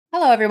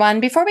Hello, everyone.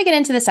 Before we get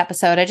into this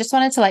episode, I just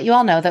wanted to let you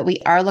all know that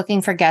we are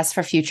looking for guests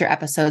for future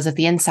episodes of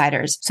The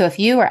Insiders. So if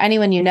you or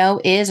anyone you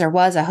know is or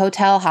was a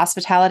hotel,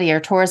 hospitality,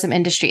 or tourism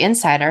industry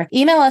insider,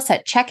 email us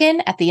at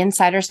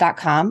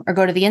checkin@theinsiders.com or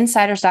go to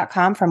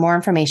theinsiders.com for more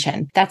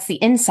information. That's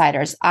The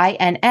Insiders,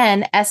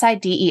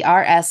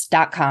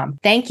 INNSIDERS.com.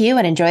 Thank you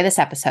and enjoy this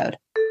episode.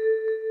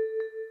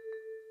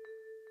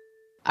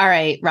 All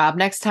right, Rob,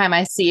 next time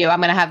I see you,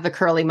 I'm going to have the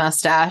curly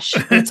mustache.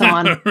 It's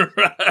on.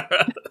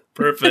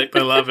 Perfect.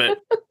 I love it.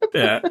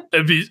 Yeah.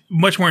 It'd be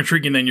much more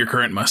intriguing than your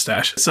current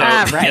mustache. So,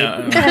 right.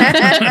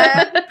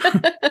 Yeah.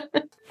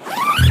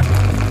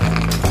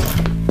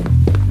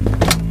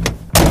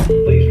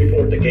 Please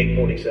report to Gate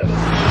 47.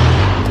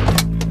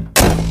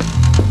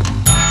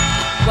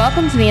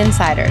 Welcome to The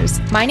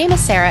Insiders. My name is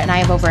Sarah, and I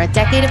have over a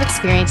decade of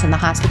experience in the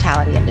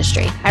hospitality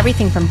industry,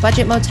 everything from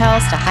budget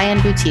motels to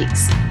high-end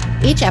boutiques.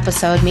 Each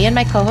episode, me and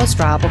my co-host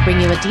Rob will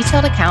bring you a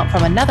detailed account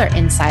from another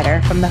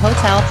insider from the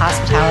hotel,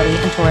 hospitality,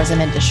 and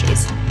tourism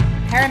industries.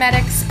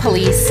 Paramedics,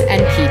 police, and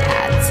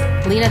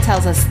P-pads. Lena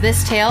tells us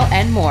this tale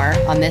and more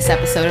on this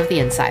episode of The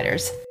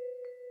Insiders.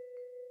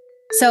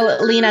 So,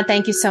 Lena,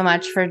 thank you so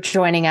much for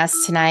joining us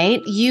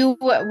tonight. You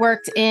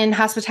worked in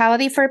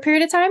hospitality for a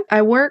period of time?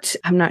 I worked,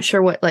 I'm not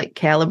sure what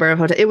caliber of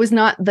hotel. It was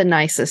not the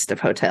nicest of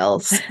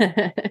hotels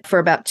for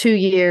about 2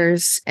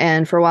 years.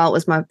 And for a while it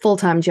was my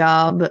full-time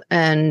job.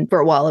 And for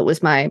a while it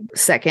was my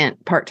second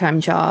part-time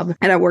job.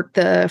 And I worked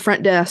the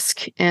front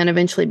desk and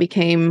eventually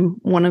became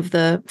one of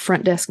the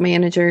front desk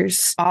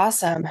managers.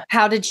 Awesome.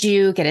 How did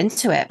you get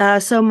into it?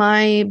 So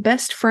my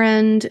best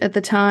friend at the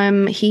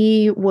time,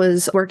 he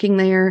was working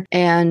there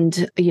and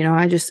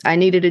I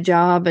needed a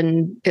job,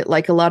 and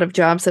like a lot of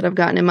jobs that I've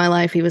gotten in my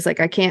life, he was like,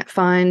 I can't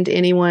find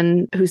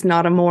anyone who's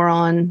not a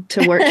moron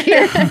to work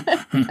here.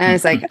 And I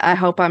was like, I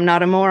hope I'm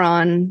not a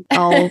moron.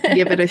 I'll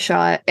give it a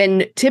shot.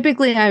 And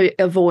typically I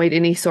avoid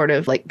any sort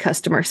of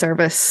customer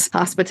service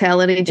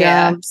hospitality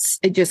jobs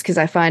just because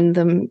I find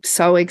them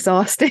so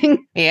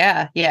exhausting.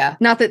 Yeah.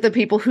 Not that the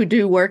people who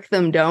do work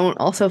them don't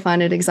also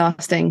find it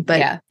exhausting.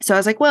 But so I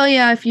was like, well,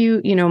 yeah, if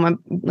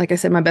like I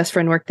said, my best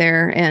friend worked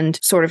there and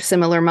sort of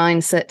similar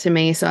mindset to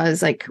me. So I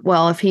was like,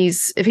 well, if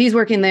he's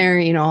working there,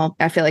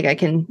 I feel like I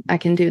can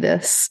do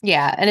this.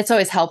 Yeah. And it's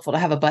always helpful to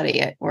have a buddy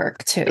at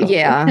work too.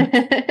 Yeah.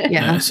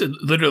 Yeah. So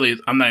literally,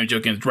 I'm not even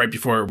joking. Right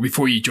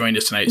before you joined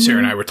us tonight, Sarah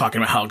and I were talking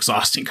about how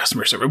exhausting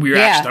customer service. We were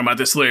actually talking about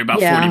this literally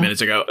about 40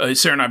 minutes ago.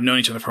 Sarah and I have known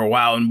each other for a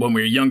while. And when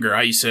we were younger,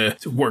 I used to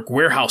work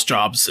warehouse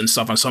jobs and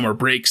stuff on summer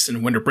breaks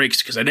and winter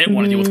breaks because I didn't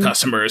want to deal with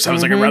customers. I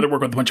was like, I'd rather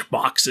work with a bunch of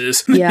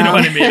boxes. Yeah. You know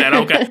what I mean? I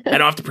don't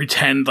have to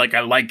pretend like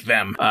I like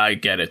them. I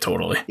get it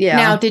totally. Yeah.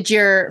 Now, did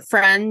your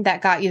friend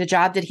that got you the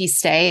job, did he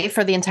stay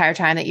for the entire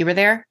time that you were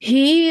there?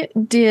 He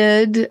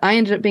did. I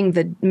ended up being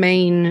the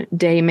main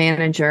day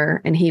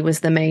manager and he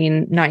was the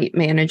main night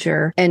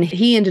manager. And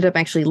he ended up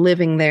actually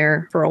living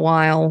there for a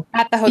while.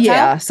 At the hotel?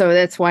 Yeah. So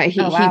that's why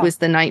he was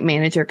the night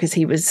manager because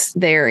he was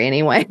there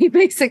anyway,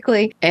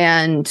 basically.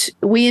 And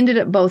we ended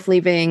up both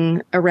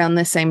leaving around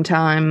the same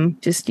time.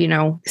 Just,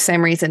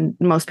 same reason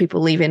most people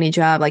leave any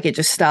job. It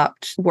just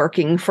stopped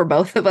working for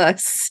both of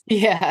us.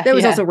 Yeah. That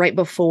was also right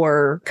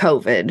before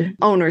COVID.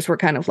 Owners were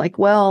kind of like,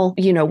 well,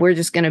 we're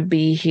just going to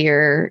be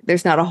here.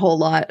 There's not a whole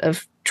lot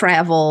of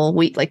travel.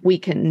 We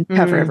can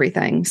cover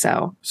everything.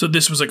 So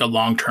this was like a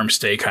long-term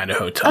stay kind of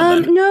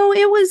hotel then? No,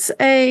 it was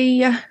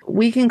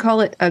we can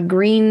call it a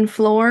green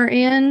floor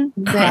inn.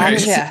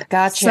 Gotcha.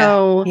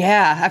 So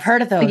yeah, I've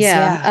heard of those.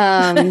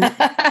 Yeah.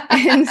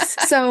 And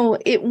so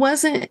it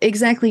wasn't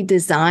exactly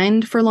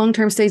designed for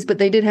long-term stays, but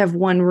they did have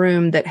one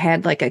room that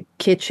had a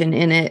kitchen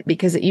in it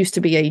because it used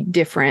to be a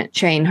different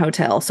chain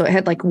hotel. So it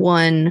had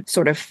one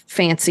sort of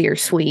fancier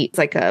suite. It's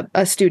like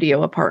a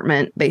studio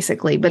apartment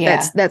basically, but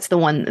that's the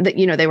one that,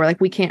 they were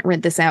like, we can't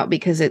rent this out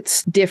because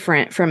it's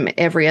different from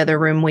every other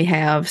room we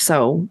have.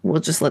 So we'll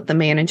just let the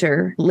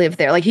manager live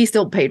there. He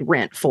still paid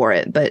rent for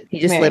it, but he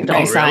just lived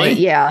on site.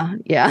 Really? Yeah.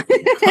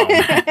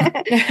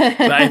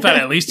 But I thought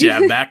at least you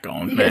had that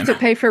going, man. You have to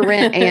pay for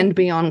rent and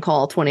be on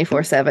call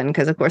 24/7.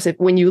 Because of course,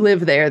 when you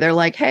live there, they're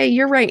like, hey,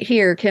 you're right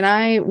here. Can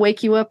I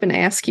wake you up and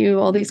ask you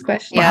all these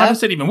questions? Well, how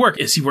does that even work?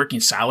 Is he working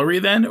salary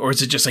then? Or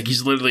is it just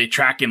he's literally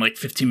tracking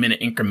 15-minute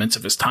increments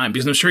of his time?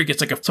 Because I'm sure he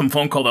gets some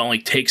phone call that only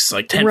takes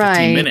 10,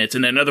 15 minutes.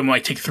 And then another one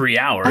might take 3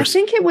 hours. I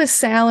think it was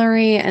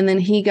salary, and then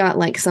he got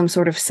some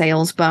sort of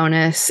sales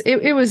bonus.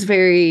 It was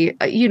very,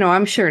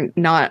 I'm sure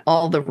not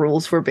all the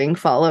rules were being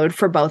followed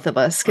for both of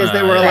us because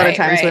there were a lot of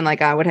times when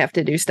I would have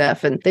to do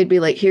stuff and they'd be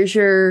like, here's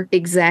your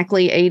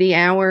exactly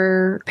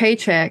 80-hour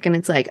paycheck. And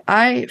it's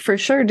I for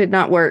sure did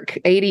not work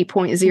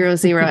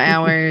 80.00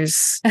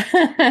 hours.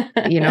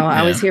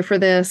 I was here for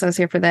this, I was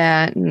here for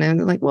that. And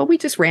then well, we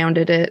just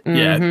rounded it.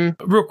 Yeah.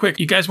 Mm-hmm. Real quick,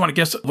 you guys want to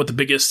guess what the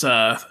biggest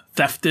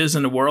theft is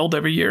in the world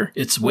every year?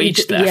 It's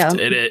wage theft. Yeah.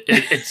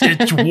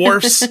 It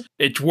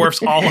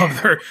dwarfs all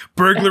of their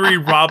burglary,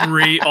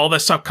 robbery, all that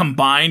stuff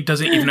combined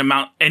doesn't even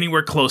amount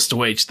anywhere close to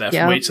wage theft.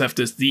 Yep. Wage theft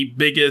is the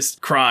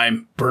biggest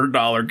crime per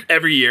dollar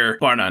every year,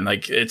 bar none.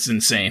 It's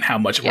insane how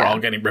much we're all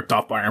getting ripped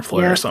off by our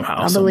employer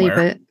somehow. I believe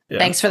it. Yeah.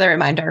 Thanks for the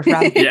reminder,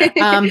 Rob.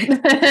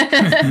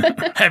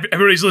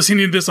 Everybody's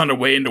listening to this on the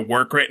way into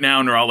work right now,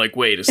 and they're all like,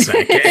 "Wait a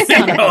second,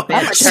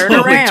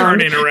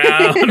 turning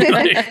around.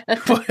 Like,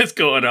 what's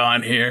going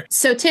on here?"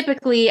 So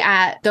typically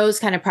at those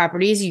kind of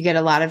properties, you get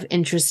a lot of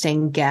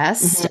interesting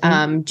guests.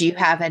 Mm-hmm. Do you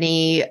have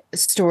any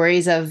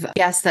stories of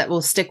guests that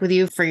will stick with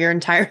you for your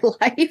entire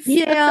life?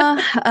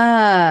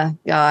 Yeah.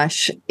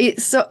 Gosh,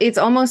 it's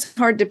almost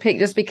hard to pick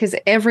just because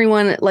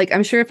everyone, like,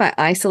 I'm sure if I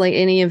isolate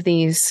any of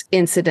these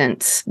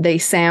incidents, they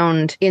sound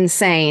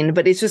insane,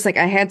 but it's just like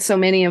I had so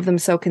many of them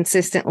so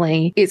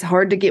consistently. It's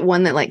hard to get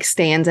one that like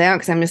stands out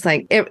because I'm just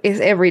like,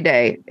 it's every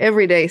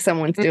day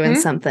someone's doing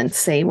something. Let's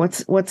see,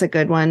 what's a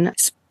good one?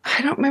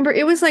 I don't remember.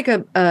 It was like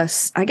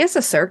I guess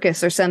a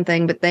circus or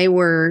something, but they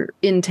were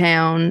in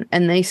town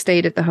and they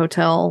stayed at the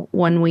hotel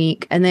one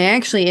week and they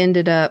actually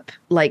ended up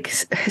like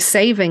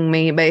saving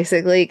me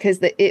basically because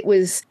it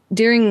was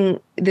during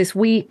this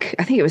week,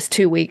 I think it was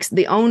 2 weeks,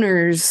 the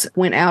owners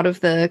went out of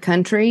the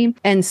country.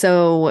 And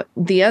so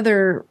the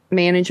other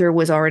manager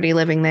was already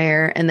living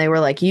there and they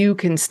were like, you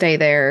can stay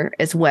there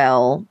as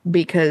well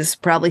because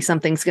probably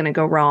something's going to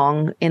go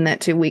wrong in that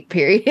 2 week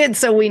period.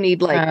 So we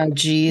need like,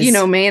 managers.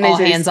 All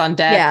hands on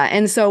deck. Yeah.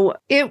 And so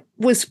it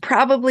was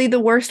probably the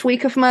worst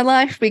week of my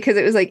life because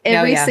it was like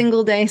every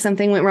single day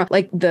something went wrong.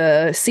 Like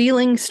the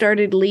ceiling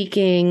started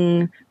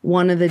leaking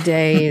one of the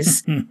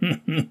days.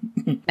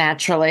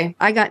 Naturally.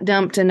 I got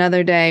dumped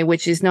another day,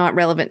 which is not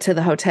relevant to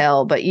the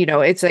hotel, but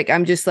it's like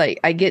I'm just like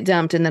I get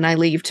dumped and then I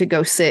leave to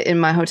go sit in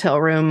my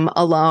hotel room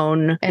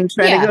alone and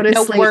try to go to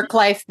sleep. No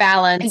work-life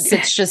balance.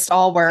 It's just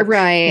all work.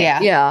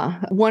 Right. Yeah.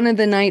 One of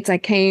the nights I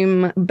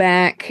came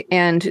back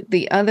and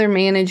the other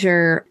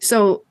manager,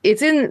 so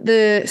it's in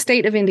the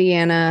state of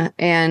Indiana,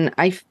 and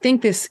I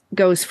think this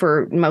goes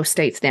for most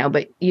states now,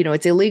 but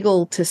it's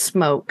illegal to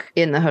smoke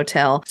in the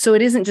hotel. So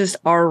it isn't just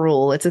our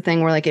rule. It's a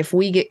thing where like if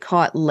we get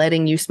caught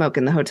letting you smoke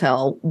in the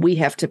hotel, we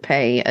have to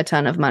pay a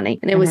ton of money.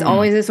 And it was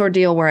always this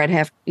ordeal where I'd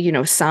have,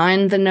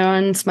 sign the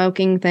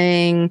non-smoking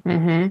thing.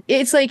 Mm-hmm.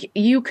 It's like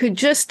you could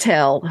just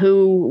tell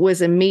who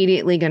was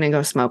immediately going to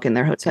go smoke in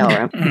their hotel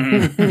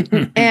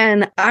room.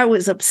 And I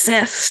was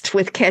obsessed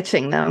with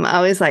catching them.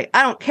 I was like,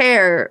 I don't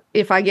care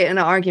if I get in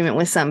an argument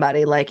with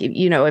somebody. Like,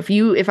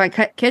 if I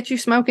catch you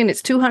smoking,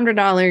 it's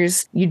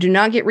 $200. You do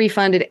not get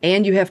refunded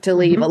and you have to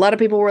leave. A lot of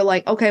people were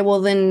like, okay, well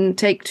then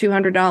take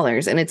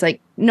 $200. And it's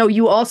like, no,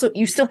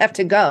 you still have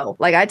to go.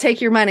 Like, I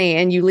take your money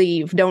and you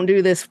leave. Don't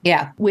do this.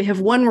 Yeah. We have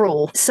one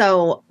rule.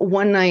 So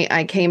one night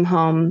I came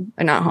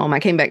I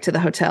came back to the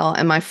hotel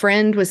and my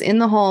friend was in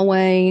the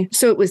hallway.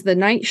 So it was the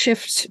night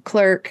shift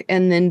clerk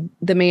and then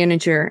the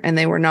manager, and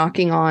they were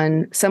knocking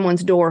on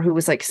someone's door who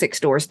was like 6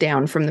 doors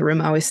down from the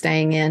room I was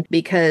staying in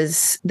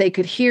because they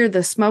could hear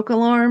the smoke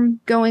alarm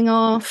going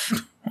off.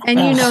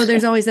 And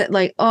there's always that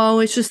like, oh,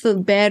 it's just the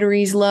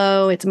battery's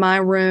low. It's my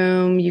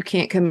room. You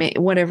can't commit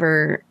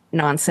whatever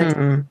nonsense.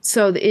 Mm-mm.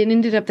 So it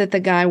ended up that the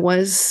guy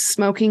was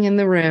smoking in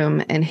the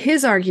room. And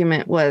his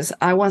argument was,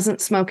 I wasn't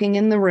smoking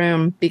in the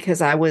room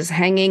because I was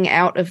hanging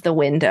out of the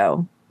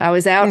window. I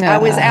was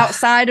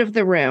outside of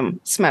the room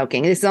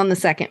smoking. This is on the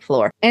 2nd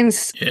floor. And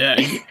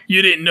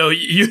you didn't know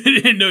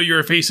you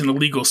were facing a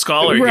legal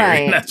scholar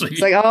right. here. That's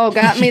what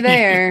got me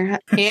there.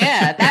 Yeah,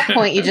 at that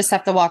point you just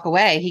have to walk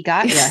away. He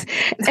got you.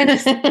 And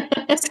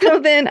so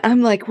then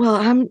I'm like, well,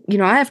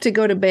 I have to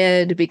go to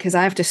bed because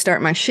I have to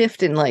start my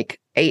shift in like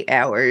 8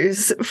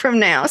 hours from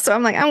now. So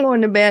I'm like, I'm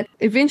going to bed.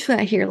 Eventually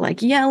I hear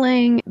like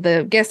yelling.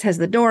 The guest has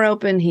the door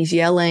open. He's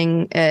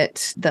yelling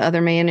at the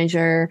other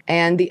manager.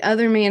 And the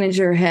other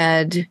manager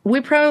we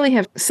probably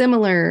have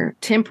similar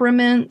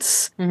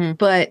temperaments,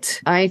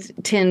 but I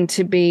tend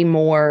to be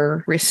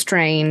more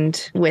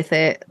restrained with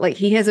it. Like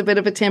he has a bit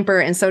of a temper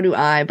and so do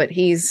I, but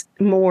he's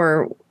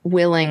more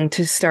willing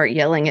to start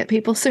yelling at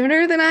people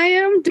sooner than I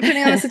am,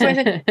 depending on the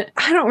situation.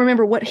 I don't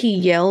remember what he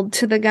yelled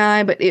to the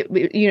guy, but it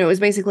was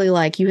basically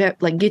like, you have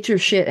like, get your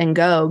shit and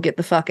go, get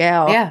the fuck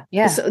out.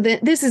 Yeah. So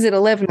this is at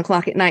 11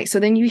 o'clock at night. So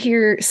then you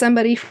hear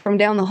somebody from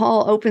down the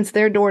hall opens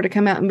their door to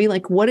come out and be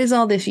like, what is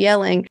all this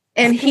yelling?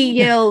 And he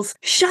yells,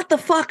 shut the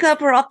fuck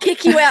up or I'll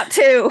kick you out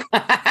too.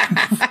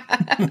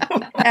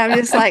 I'm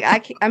just like, I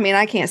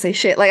can't say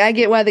shit. Like, I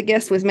get why the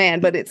guest was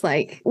mad, but it's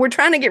like, we're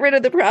trying to get rid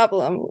of the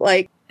problem.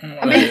 Like,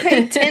 I'm being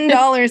paid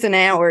 $10 an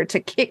hour to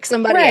kick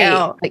somebody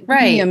out. Like,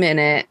 give me a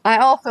minute. I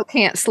also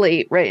can't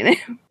sleep right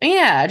now.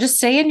 Yeah, just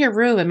stay in your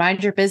room and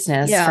mind your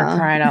business for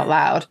crying out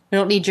loud. You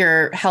don't need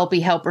your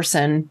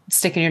helperson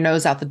sticking your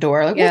nose out the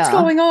door. Like, what's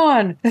going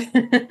on?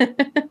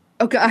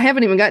 Okay, I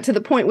haven't even got to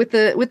the point with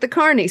the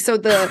carny. So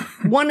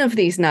one of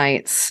these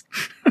nights,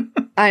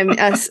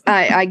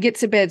 I get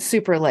to bed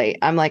super late.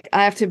 I'm like,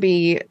 I have to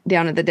be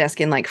down at the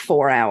desk in like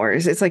 4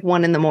 hours. It's like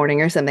 1 a.m.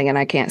 or something, and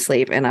I can't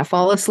sleep. And I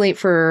fall asleep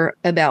for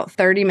about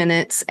 30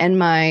 minutes, and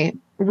my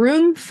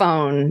room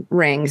phone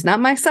rings, not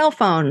my cell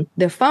phone,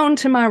 the phone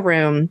to my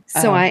room.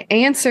 So I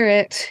answer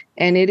it,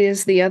 and it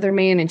is the other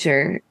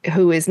manager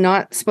who is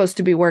not supposed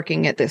to be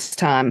working at this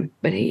time,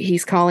 but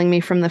he's calling me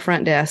from the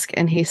front desk,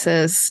 and he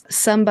says,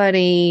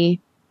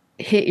 somebody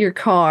hit your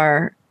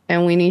car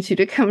and we need you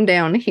to come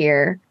down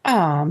here.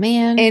 Oh,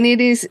 man. And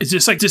it is... Is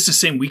this like just the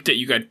same week that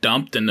you got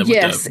dumped? And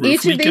yes, with the each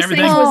of these things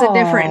everything? was a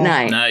different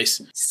night.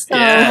 Nice. So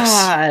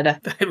God.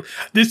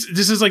 This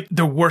is like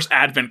the worst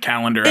advent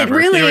calendar ever. It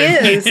really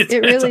is.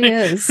 It really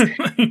is.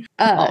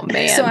 Oh,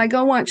 man. So I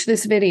go watch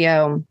this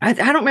video. I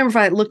don't remember if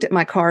I looked at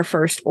my car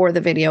first or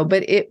the video,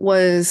 but it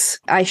was,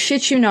 I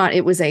shit you not,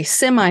 it was a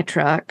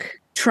semi-truck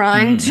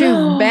trying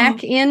to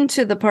back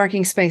into the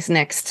parking space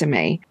next to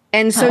me.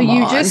 And so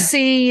just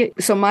see,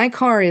 so my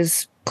car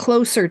is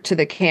closer to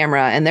the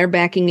camera and they're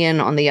backing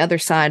in on the other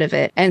side of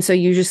it. And so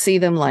you just see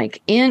them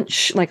like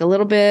inch, like a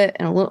little bit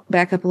and a little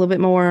back up a little bit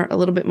more, a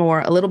little bit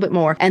more, a little bit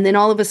more. And then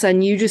all of a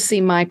sudden you just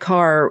see my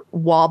car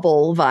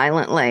wobble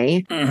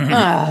violently.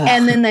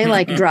 And then they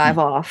like drive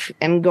off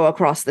and go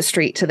across the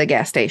street to the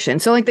gas station.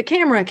 So like the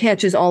camera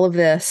catches all of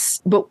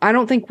this, but I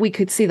don't think we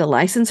could see the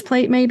license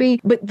plate maybe.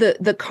 But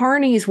the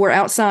carnies were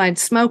outside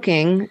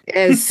smoking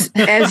as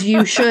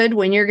you should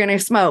when you're going to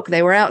smoke.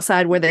 They were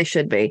outside where they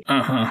should be.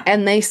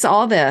 And they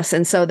saw this.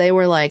 And so they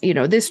were like, you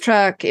know, this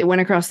truck, it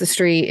went across the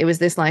street. It was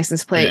this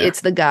license plate. Yeah.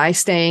 It's the guy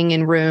staying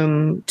in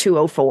room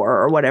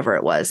 204 or whatever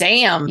it was.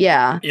 Damn.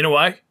 Yeah. You know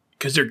why?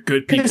 Because they're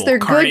good people. Because they're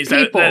Carnies,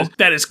 good people.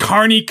 That is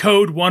Carney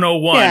Code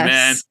 101, yes.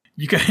 man.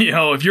 You got, you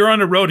know, if you're on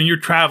the road and you're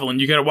traveling,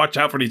 you got to watch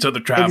out for these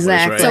other travelers,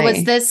 exactly. right? So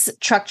was this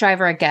truck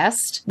driver a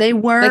guest? They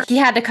were. Like he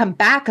had to come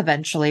back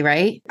eventually,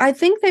 right? I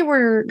think they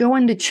were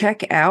going to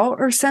check out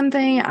or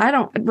something. I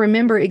don't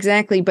remember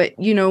exactly, but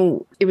you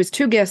know, it was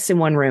 2 guests in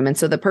one room. And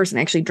so the person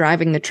actually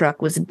driving the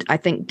truck was, I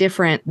think,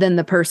 different than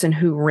the person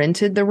who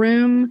rented the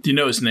room. Do you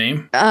know his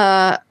name?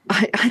 I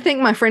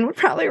think my friend would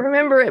probably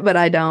remember it, but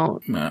I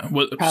don't.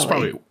 It's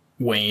probably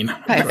Wayne.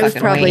 It was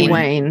probably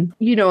Wayne.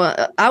 You know,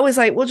 I was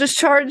like, well, just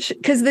charge,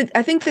 because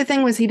I think the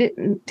thing was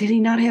did he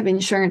not have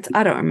insurance?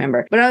 I don't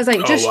remember. But I was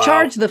like, just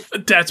charge the...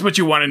 That's what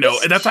you want to know.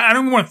 That's I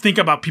don't want to think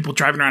about people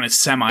driving around in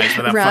semis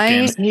without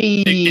fucking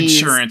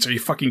insurance. Are you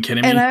fucking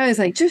kidding me? And I was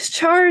like, just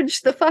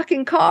charge the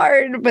fucking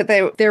card. But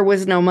there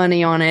was no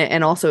money on it.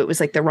 And also it was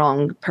like the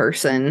wrong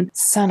person.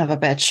 Son of a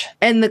bitch.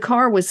 And the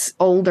car was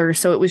older,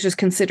 so it was just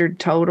considered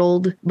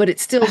totaled, but it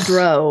still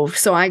drove.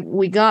 So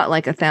we got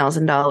like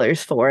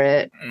 $1,000 for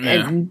it. Yeah.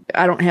 And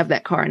I don't have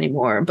that car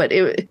anymore, but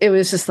it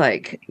was just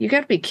like, you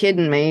got to be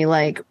kidding me.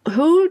 Like,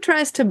 who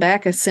tries to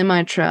back a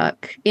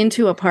semi-truck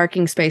into a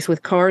parking space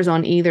with cars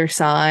on either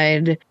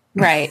side?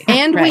 Right.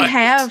 And right. we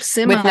have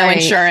semi. With no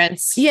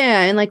insurance.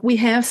 Yeah. And like we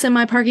have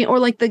semi parking, or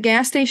like the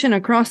gas station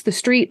across the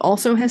street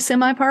also has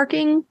semi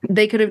parking.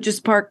 They could have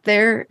just parked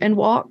there and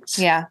walked.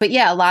 Yeah. But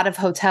yeah, a lot of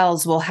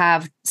hotels will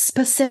have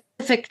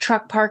specific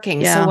truck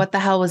parking. Yeah. So what the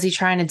hell was he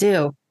trying to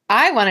do?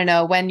 I want to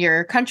know when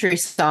your country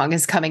song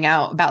is coming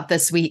out about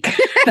this week.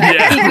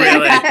 Yeah,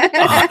 really.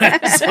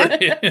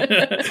 Honestly.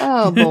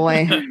 Oh,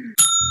 boy.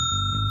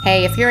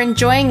 Hey, if you're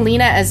enjoying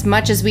Lena as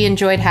much as we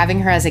enjoyed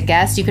having her as a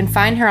guest, you can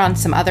find her on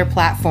some other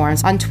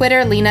platforms. On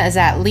Twitter, Lena is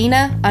at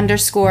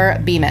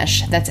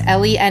Lena_Beamish. That's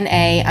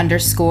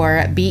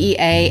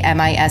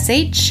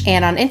LENA_BEAMISH.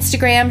 And on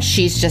Instagram,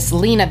 she's just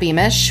Lena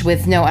Beamish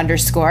with no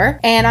underscore.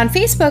 And on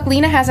Facebook,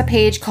 Lena has a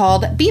page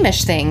called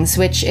Beamish Things,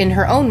 which in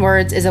her own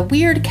words is a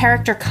weird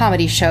character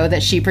comedy show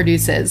that she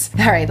produces.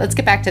 All right, let's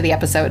get back to the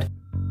episode.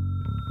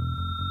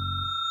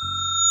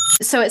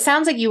 So it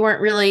sounds like you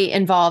weren't really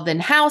involved in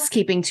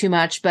housekeeping too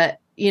much,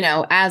 but you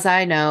know, as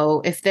I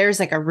know, if there's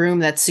like a room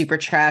that's super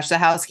trash, the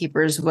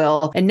housekeepers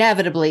will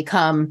inevitably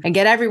come and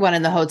get everyone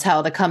in the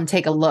hotel to come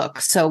take a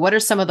look. So what are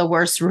some of the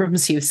worst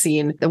rooms you've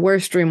seen? The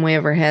worst room we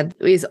ever had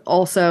is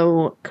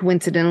also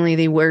coincidentally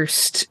the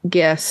worst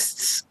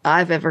guests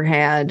I've ever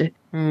had.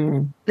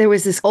 There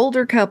was this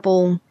older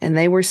couple and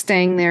they were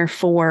staying there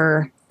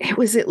for, it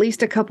was at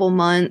least a couple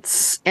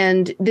months.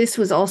 And this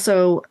was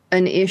also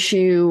an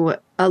issue.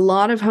 A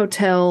lot of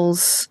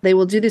hotels, they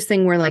will do this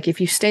thing where like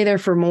if you stay there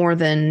for more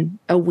than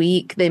a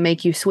week, they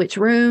make you switch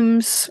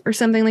rooms or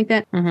something like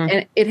that.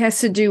 And it has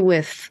to do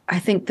with, I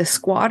think, the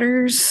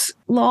squatters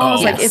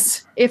laws. Like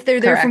if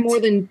they're there for more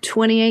than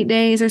 28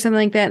 days or something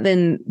like that,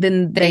 then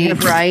they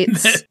have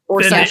rights.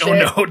 Or then they own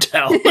the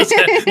hotel.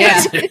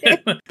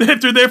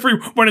 If they're there for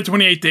more than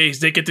 28 days,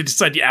 they get to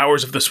decide the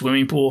hours of the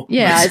swimming pool.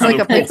 Yeah, it's like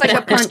a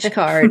punch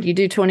card. You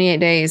do 28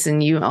 days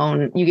and you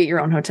get your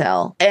own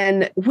hotel.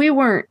 And we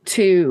weren't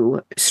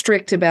too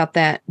strict about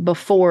that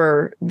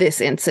before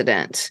this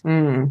incident.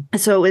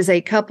 So it was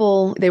a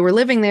couple, they were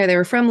living there, they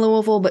were from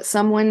Louisville, but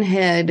someone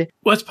had...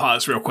 Let's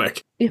pause real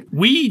quick.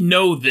 We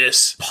know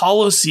this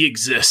policy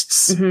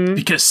exists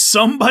because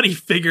somebody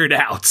figured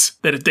out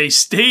that if they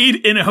stayed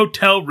in a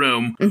hotel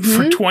room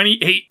for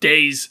 28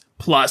 days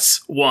plus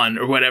one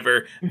or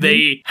whatever,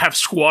 they have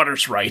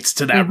squatters' rights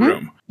to that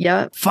room.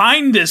 Yep.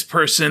 Find this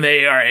person.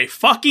 They are a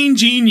fucking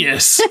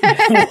genius.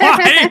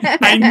 Why?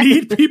 I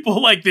need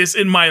people like this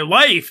in my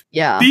life.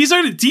 Yeah. These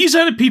are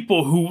the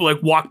people who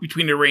like walk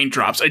between the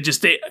raindrops.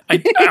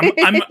 I'm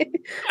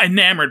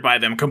enamored by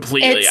them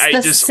completely.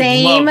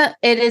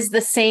 It is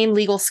the same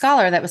legal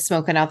scholar that was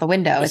smoking out the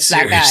window. It's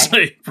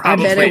seriously, that guy.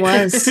 Probably. I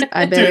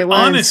bet it was.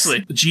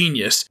 Honestly,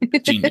 genius.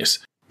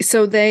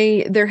 So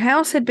their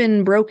house had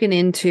been broken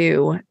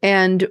into,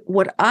 and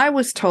what I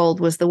was told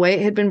was the way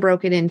it had been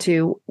broken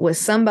into was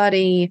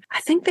somebody,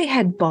 I think they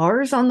had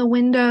bars on the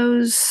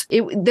windows.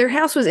 Their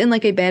house was in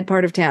like a bad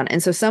part of town,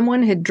 and so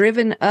someone had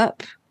driven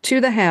up to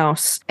the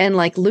house and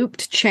like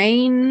looped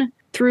chain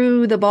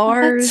through the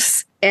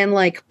bars and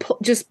like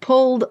just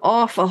pulled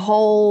off a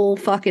whole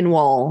fucking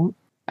wall.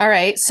 All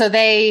right, so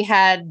they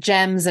had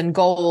gems and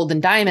gold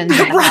and diamonds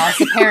in the house,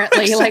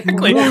 apparently.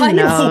 Exactly. Like,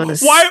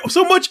 why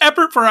so much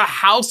effort for a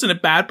house in a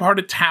bad part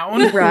of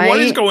town? Right? What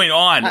is going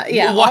on?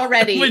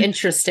 Already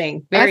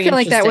interesting. Very I feel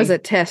like that was a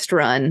test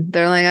run.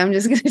 They're like, I'm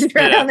just going to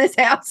drive on this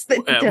house.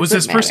 Was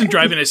this person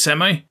driving a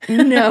semi?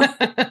 No.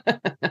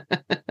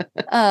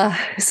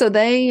 So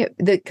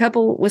the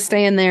couple was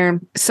staying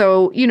there.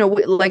 So,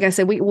 like I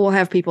said, we will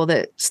have people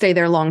that stay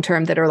there long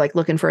term that are like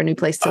looking for a new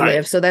place to live.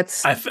 Right. So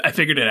that's... I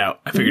figured it out.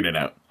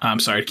 I'm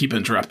sorry to keep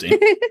interrupting.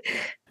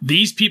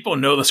 These people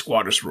know the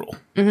squatters rule.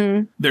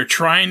 Mm-hmm. They're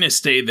trying to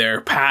stay there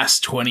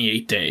past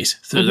 28 days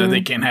so that they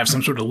can have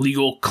some sort of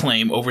legal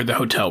claim over the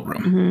hotel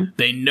room. Mm-hmm.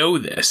 They know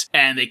this,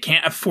 and they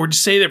can't afford to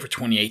stay there for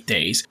 28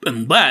 days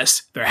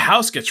unless their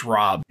house gets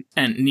robbed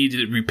and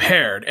needed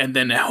repaired, and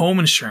then the home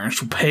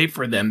insurance will pay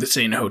for them to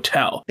stay in a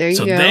hotel.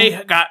 So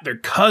they got their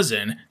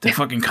cousin to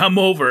fucking come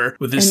over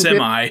with his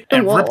semi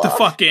and rip the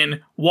fucking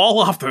wall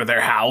off of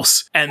their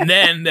house, and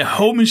then the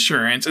home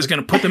insurance is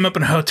going to put them up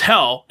in a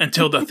hotel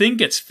until the thing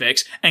gets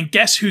fixed. And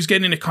guess who's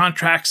getting the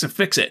contracts to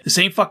fix it? The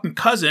same fucking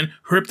cousin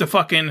who ripped the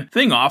fucking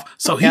thing off.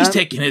 So he's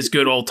taking his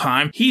good old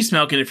time. He's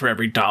milking it for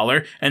every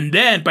dollar. And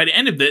then by the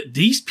end of it,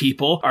 these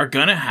people are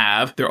going to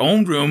have their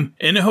own room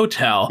in a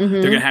hotel. Mm-hmm.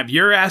 They're going to have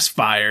your ass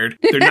fired.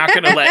 They're not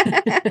going to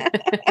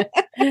let...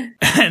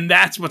 And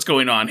that's what's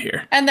going on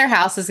here. And their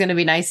house is going to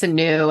be nice and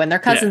new. And their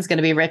cousin's going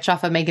to be rich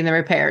off of making the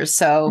repairs.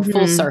 So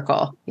full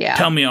circle. Yeah.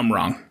 Tell me I'm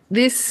wrong.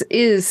 This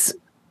is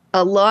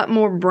a lot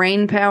more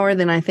brain power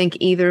than I think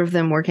either of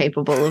them were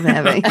capable of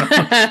having.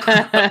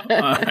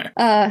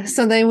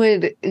 So they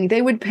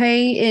would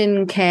pay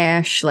in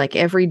cash like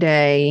every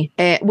day,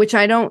 which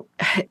I don't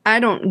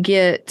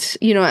get.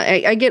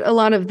 I get a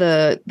lot of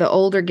the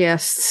older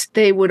guests.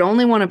 They would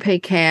only want to pay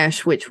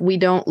cash, which we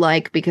don't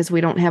like because we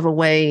don't have a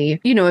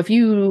way.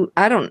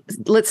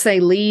 Let's say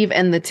leave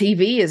and the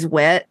TV is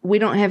wet. We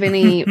don't have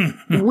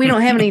anything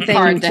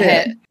hard to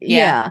hit.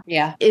 Yeah.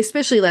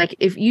 Especially like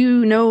if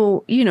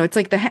it's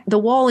like the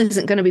wall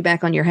isn't going to be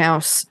back on your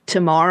house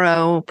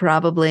tomorrow,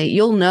 probably.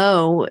 You'll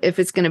know if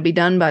it's going to be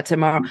done by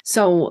tomorrow.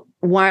 So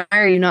why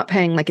are you not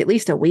paying like at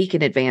least a week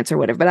in advance or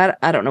whatever? But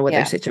I don't know what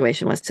their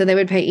situation was. So they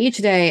would pay each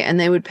day, and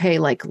they would pay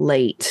like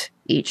late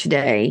each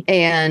day.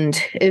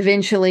 And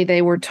eventually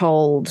they were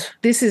told,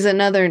 this is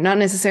another, not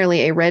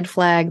necessarily a red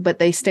flag, but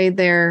they stayed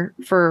there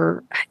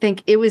for, I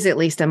think it was at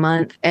least a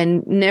month,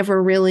 and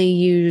never really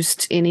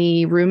used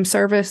any room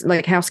service,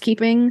 like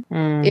housekeeping.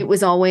 It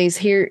was always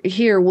here,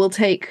 we'll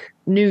take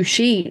new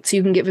sheets.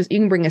 You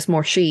can bring us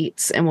more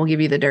sheets and we'll give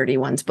you the dirty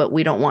ones, but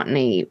we don't want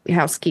any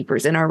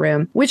housekeepers in our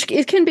room, which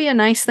it can be a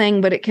nice thing,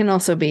 but it can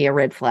also be a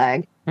red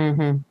flag.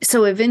 Mm-hmm.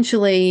 So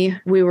eventually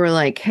we were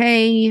like,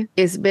 hey,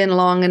 it's been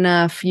long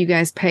enough. You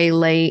guys pay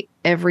late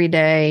every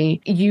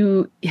day.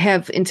 You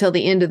have until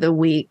the end of the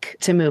week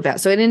to move out.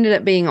 So it ended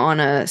up being on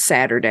a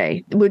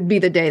Saturday. It would be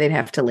the day they'd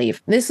have to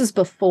leave. This is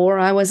before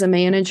I was a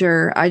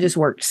manager. I just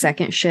worked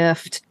second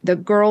shift. The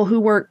girl who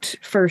worked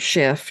first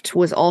shift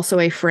was also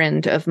a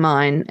friend of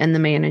mine and the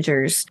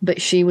manager's,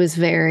 but she was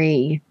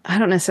very, I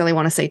don't necessarily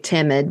want to say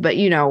timid, but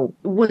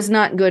was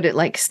not good at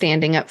like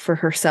standing up for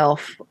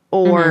herself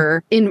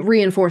or in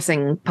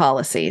reinforcing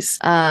policies.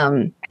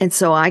 And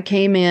so I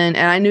came in,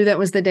 and I knew that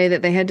was the day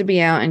that they had to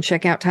be out, and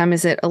checkout time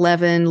is at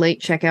 11,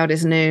 late checkout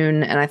is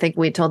noon. And I think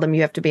we told them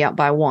you have to be out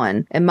by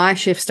 1. And my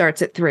shift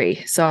starts at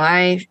 3. So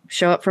I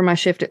show up for my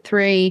shift at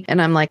 3,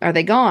 and I'm like, are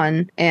they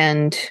gone?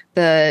 And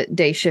the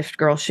day shift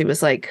girl, she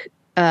was like,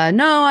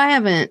 no, I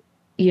haven't.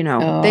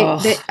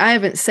 I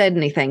haven't said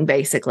anything,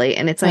 basically.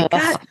 And it's like,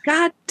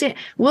 God damn.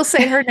 We'll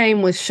say her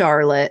name was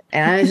Charlotte.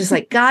 And I was just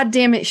like, God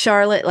damn it,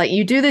 Charlotte. Like,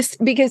 you do this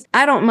because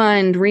I don't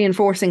mind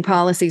reinforcing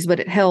policies, but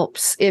it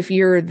helps if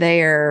you're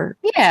there.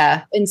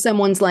 Yeah. And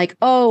someone's like,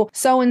 oh,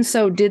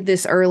 so-and-so did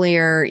this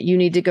earlier. You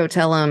need to go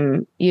tell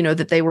them,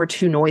 that they were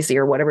too noisy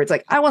or whatever. It's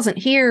like, I wasn't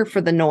here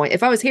for the noise.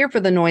 If I was here for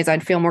the noise,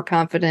 I'd feel more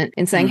confident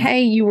in saying,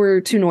 hey, you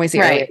were too noisy.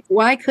 Right. Earlier.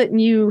 Why couldn't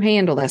you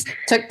handle this?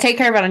 Take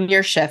care of it on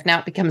your shift. Now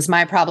it becomes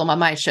my problem on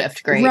my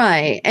shift. Great.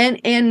 Right.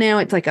 And now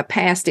it's like a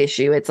past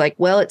issue. It's like,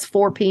 well, it's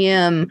 4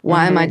 p.m.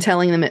 Why am I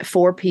telling them at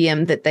 4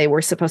 p.m. that they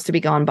were supposed to be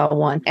gone by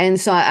 1? And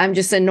so I'm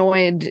just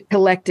annoyed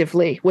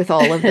collectively with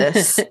all of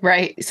this.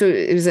 Right. So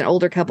it was an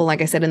older couple,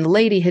 like I said, and the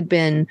lady had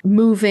been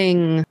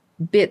moving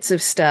bits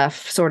of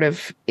stuff sort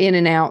of in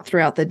and out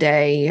throughout the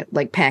day,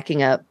 like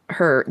packing up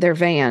their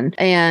van.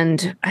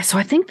 And so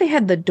I think they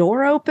had the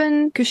door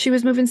open because she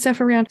was moving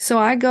stuff around. So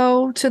I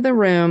go to the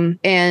room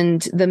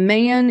and the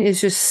man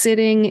is just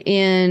sitting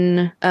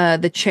in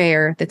the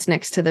chair that's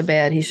next to the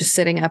bed. He's just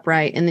sitting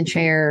upright in the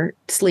chair,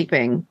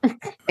 sleeping.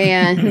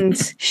 And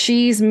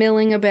she's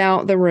milling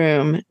about the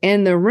room.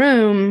 And the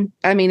room,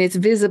 I mean, it's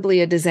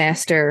visibly a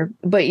disaster,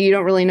 but you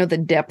don't really know the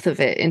depth of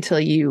it until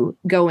you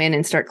go in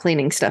and start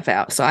cleaning stuff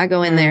out. So I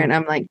go in there and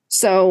I'm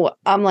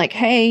like,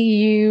 hey,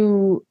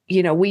 you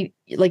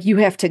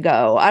have to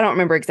go. I don't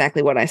remember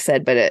exactly what I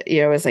said, but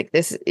it was like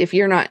this, if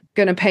you're not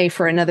going to pay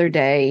for another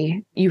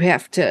day, you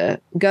have to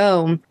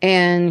go.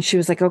 And she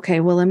was like, okay,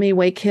 well, let me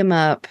wake him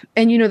up.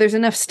 And, there's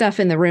enough stuff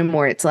in the room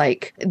where it's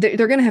like,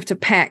 they're going to have to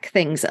pack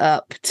things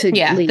up to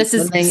leave. This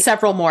is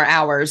several more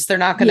hours. They're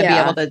not going to be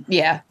able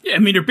to, I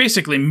mean, they're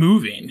basically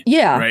moving.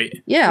 Yeah.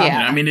 Right?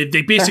 Yeah. I mean,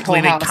 they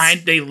basically,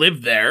 they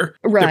live there.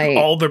 Right.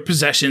 All their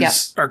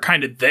possessions are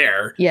kind of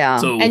there. Yeah.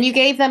 So, and you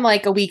gave them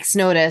like a week's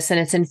notice, and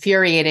it's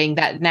infuriating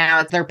that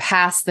now they're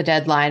past the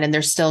deadline and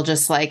they're still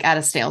just like at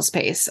a snail's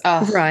pace.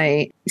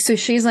 Right. So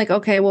she's like,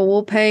 okay, well,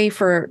 we'll pay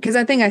for, because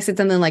I think I said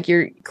something like,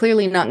 you're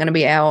clearly not going to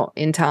be out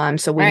in time,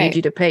 so we need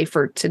you to pay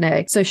for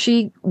today. So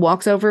she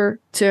walks over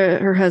to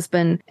her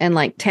husband and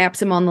like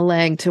taps him on the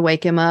leg to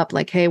wake him up,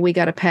 like, hey, we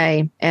got to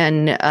pay.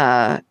 And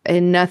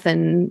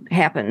nothing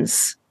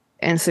happens.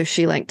 And so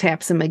she like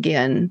taps him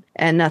again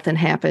and nothing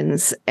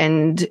happens.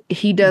 And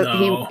he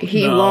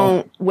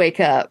won't wake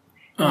up.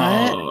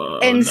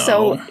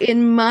 So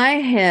in my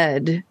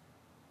head,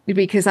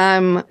 because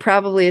I'm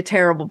probably a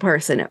terrible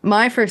person,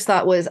 my first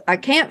thought was, I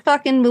can't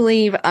fucking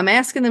believe I'm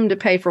asking them to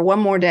pay for one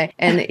more day,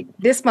 and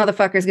this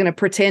motherfucker's going to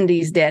pretend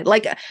he's dead.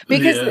 Like,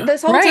 because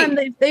this whole time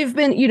they've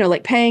been,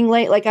 like paying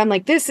late. Like, I'm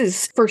like, this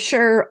is for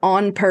sure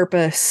on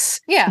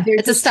purpose. Yeah, they're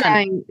it's a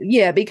stunt.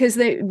 Because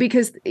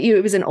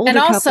it was an older and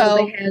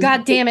also, couple.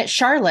 God damn it,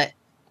 Charlotte.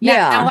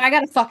 Now I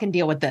got to fucking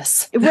deal with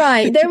this.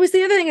 Right. There was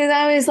the other thing is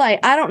I was like,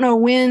 I don't know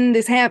when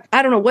this happened.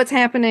 I don't know what's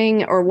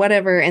happening or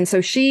whatever. And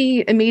so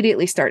she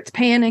immediately starts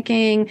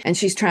panicking and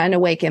she's trying to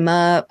wake him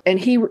up. And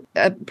he,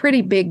 a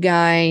pretty big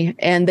guy,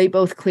 and they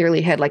both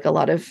clearly had like a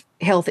lot of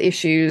health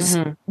issues.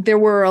 There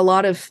were a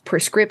lot of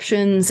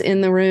prescriptions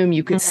in the room.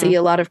 You could see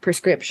a lot of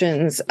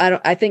prescriptions.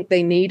 I think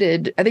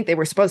they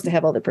were supposed to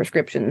have all the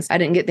prescriptions. I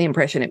didn't get the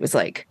impression it was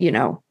like,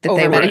 that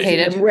they were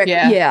medicated.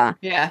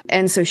 Yeah.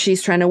 And so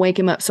she's trying to wake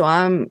him up. So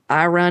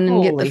I run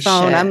and get the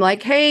phone. Shit. I'm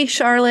like, hey,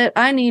 Charlotte,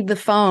 I need the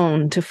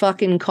phone to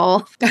fucking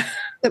call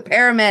the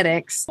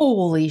paramedics.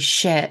 Holy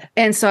shit.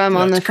 And so I'm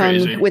on the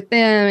phone crazy. with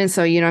them. And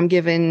so,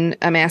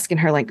 I'm asking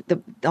her like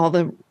all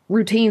the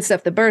routine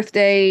stuff, the birth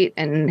date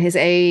and his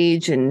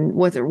age and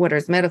what are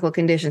his medical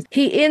conditions.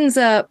 He ends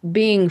up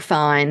being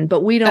fine,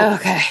 but we don't know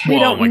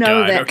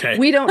that. Okay.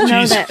 We don't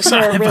know that for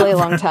a really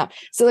long time.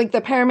 So like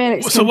the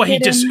paramedics. So what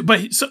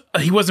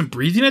he wasn't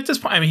breathing at this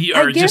point? I mean,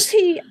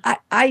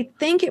 I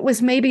think it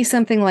was maybe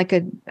something like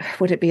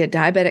would it be a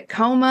diabetic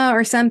coma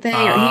or something?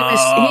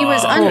 Or he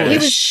was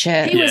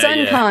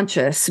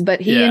unconscious,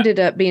 but he ended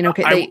up being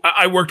okay.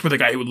 I worked with a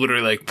guy who would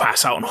literally like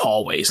pass out in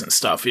hallways and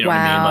stuff. You know what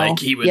I mean? Like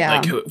he would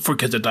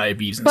because of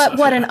diabetes and stuff. But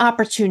what an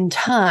opportune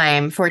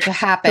time for it to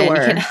happen. You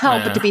can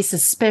help but to be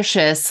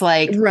suspicious.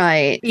 Like,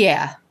 right.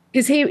 Yeah.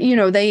 Because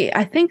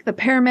I think the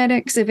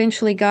paramedics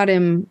eventually got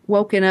him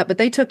woken up, but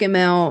they took him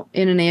out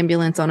in an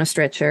ambulance on a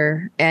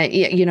stretcher, and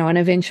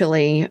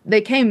eventually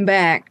they came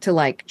back to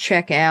like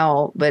check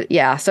out. But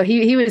yeah, so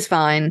he was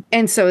fine.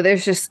 And so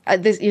there's just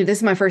this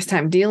is my first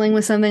time dealing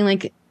with something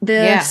like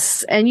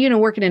this. Yeah.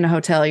 And working in a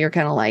hotel, you're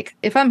kind of like,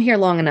 if I'm here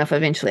long enough,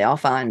 eventually I'll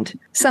find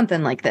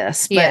something like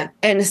this.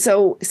 And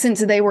so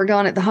since they were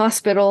gone at the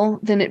hospital,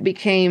 then it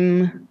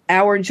became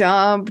our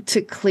job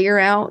to clear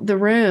out the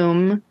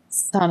room.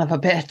 Son of a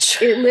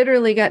bitch. It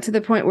literally got to the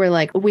point where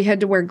like we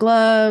had to wear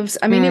gloves.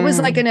 I mean, it was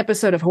like an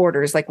episode of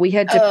Hoarders. Like we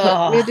had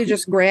to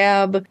just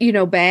grab,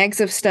 bags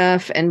of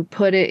stuff and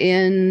put it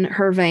in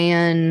her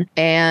van.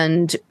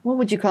 And what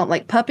would you call it?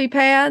 Like puppy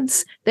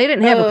pads. They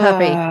didn't have a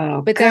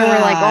puppy, but there were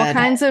like all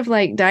kinds of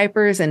like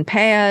diapers and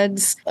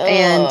pads.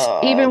 And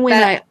even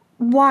when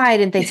why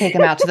didn't they take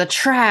them out to the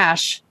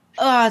trash?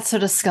 Oh, it's so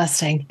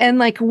disgusting. And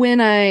like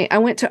when I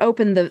went to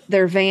open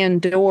their van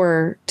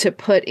door to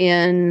put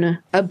in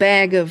a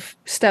bag of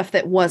stuff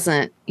that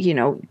wasn't,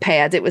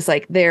 pads, it was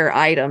like their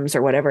items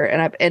or whatever.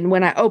 And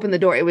when I opened the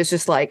door, it was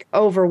just like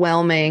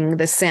overwhelming,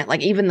 the scent,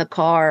 like even the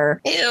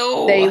car.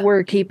 Ew. They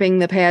were keeping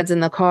the pads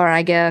in the car,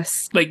 I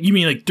guess. Like, you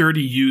mean like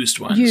dirty used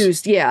ones?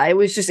 Used, yeah. It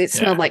was just, it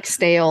smelled like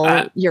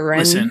stale urine.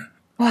 Listen,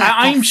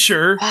 I'm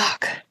sure.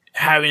 Fuck.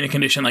 Having a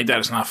condition like that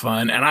is not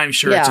fun, and I'm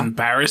sure it's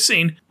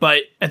embarrassing,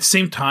 but at the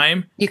same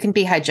time, you can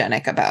be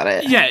hygienic about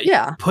it.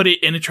 Yeah. Put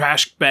it in a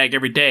trash bag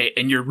every day,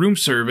 and your room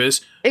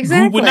service,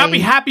 who would not be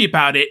happy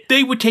about it,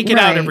 they would take it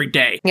out every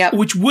day,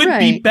 which would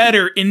be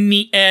better in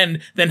the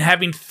end than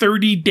having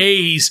 30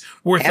 days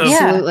worth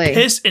of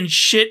piss and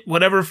shit,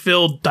 whatever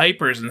filled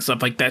diapers and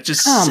stuff like that,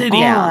 just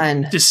sitting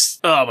on. Just,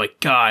 oh my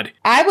God.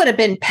 I would have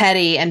been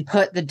petty and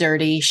put the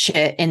dirty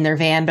shit in their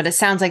van, but it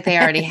sounds like they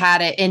already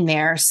had it in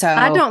there, so.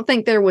 I don't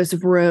think there was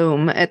was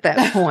room at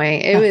that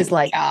point. It was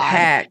like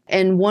packed.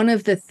 And one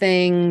of the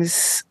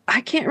things,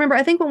 I can't remember,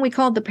 I think when we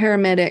called the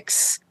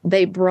paramedics,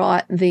 they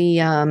brought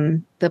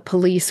the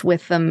police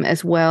with them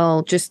as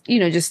well, just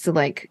to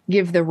like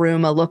give the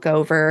room a look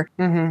over.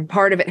 Mm-hmm.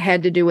 Part of it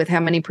had to do with how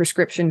many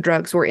prescription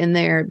drugs were in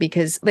there,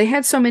 because they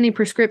had so many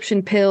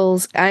prescription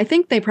pills. I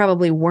think they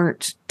probably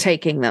weren't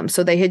taking them.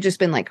 So they had just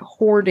been like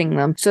hoarding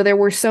them. So there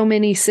were so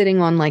many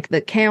sitting on like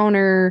the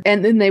counter,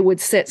 and then they would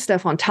set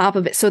stuff on top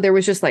of it. So there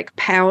was just like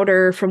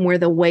powder from where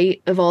the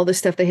weight of all the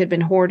stuff they had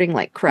been hoarding,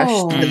 like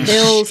crushed the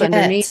pills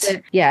underneath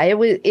it. Yeah,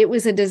 it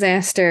was a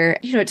disaster.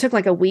 It took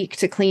like a week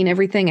to clean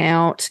everything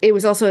out. It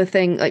was also a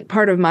thing, like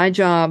part of my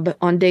job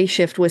on day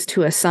shift was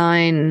to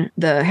assign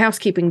the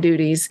housekeeping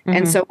duties. Mm-hmm.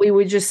 And so we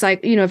would just like,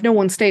 if no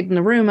one stayed in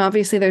the room,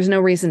 obviously there's no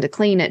reason to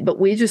clean it, but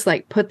we just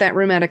like put that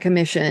room out of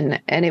commission.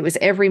 And it was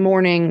every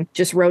morning,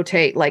 just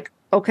rotate, like,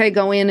 okay,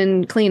 go in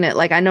and clean it.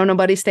 Like, I know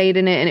nobody stayed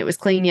in it and it was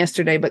clean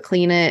yesterday, but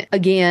clean it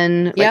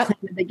again. Like,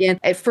 clean it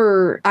again.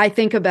 For, I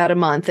think, about a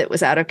month, it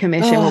was out of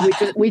commission.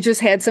 We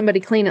just had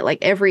somebody clean it like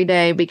every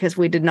day because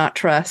we did not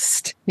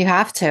trust. You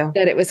have to.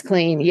 That it was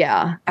clean.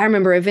 Yeah. I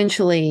remember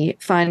eventually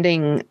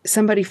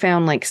somebody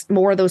found like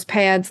more of those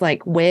pads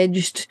like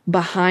wedged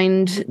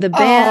behind the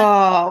bed.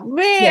 Oh,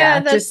 man.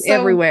 Yeah, just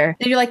everywhere.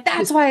 And you're like,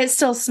 that's why it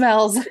still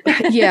smells.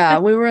 Yeah.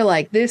 We were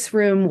like, this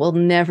room will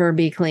never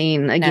be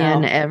clean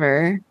again,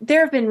 ever.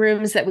 There have been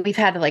rooms that we've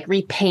had to like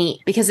repaint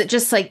because it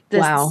just like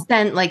the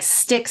scent like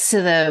sticks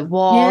to the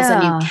walls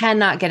and you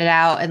cannot get it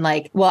out. And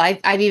like, well,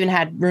 I've even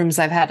had rooms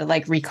I've had to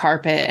like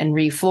recarpet and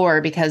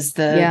refloor because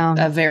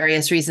of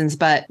various reasons,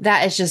 but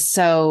that is just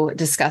so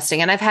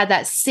disgusting. And I've had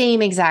that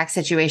same exact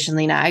situation,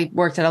 Lena. I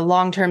worked at a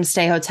long-term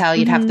stay hotel.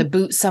 You'd have to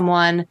boot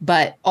someone,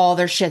 but all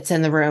their shit's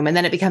in the room. And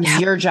then it becomes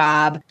your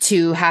job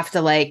to have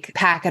to like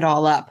pack it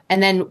all up.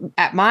 And then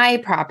at my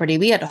property,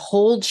 we had to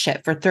hold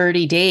shit for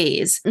 30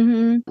 days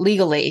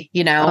legally.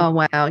 Oh,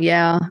 wow.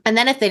 Yeah. And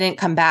then if they didn't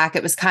come back,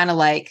 it was kind of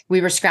like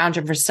we were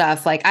scrounging for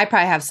stuff. Like I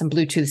probably have some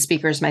Bluetooth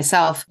speakers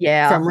myself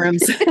from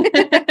rooms.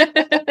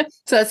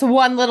 So that's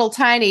one little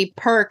tiny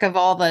perk of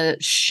all the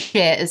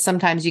shit is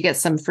sometimes you get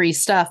some free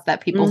stuff that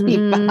people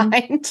leave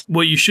behind.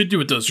 What you should do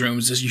with those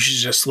rooms is you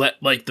should just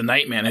let like the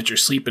night manager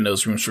sleep in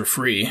those rooms for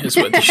free is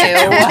what they should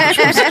do.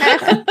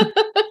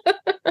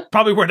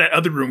 Probably where that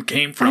other room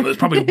came from. It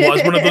probably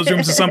was one of those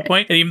rooms at some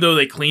point. And even though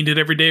they cleaned it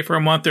every day for a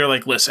month, they're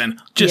like, listen,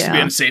 just to be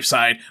on the safe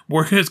side,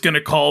 we're just going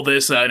to call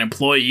this an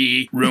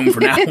employee room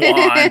from now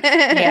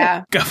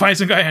on. Go find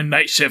some guy on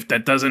night shift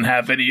that doesn't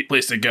have any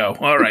place to go.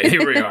 All right,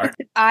 here we are.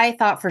 I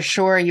thought for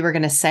sure you were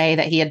going to say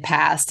that he had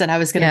passed. And I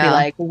was going to be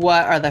like,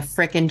 what are the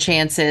frickin'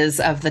 chances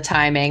of the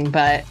timing?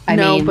 But I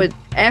mean, but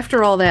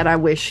after all that, I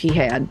wish he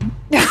had.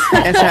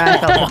 That's how I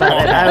felt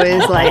about it. I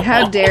was like,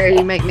 how dare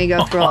you make me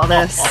go through all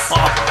this?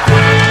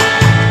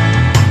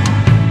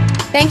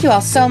 Thank you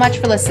all so much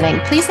for listening.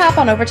 Please hop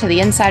on over to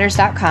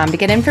theinsiders.com to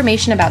get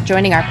information about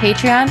joining our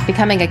Patreon,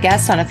 becoming a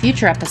guest on a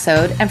future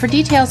episode, and for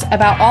details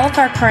about all of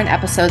our current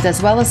episodes,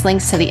 as well as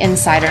links to The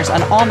Insiders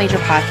on all major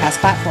podcast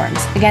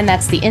platforms. Again,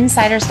 that's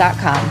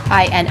theinsiders.com,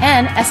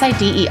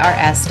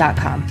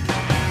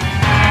 INNSIDERS.com.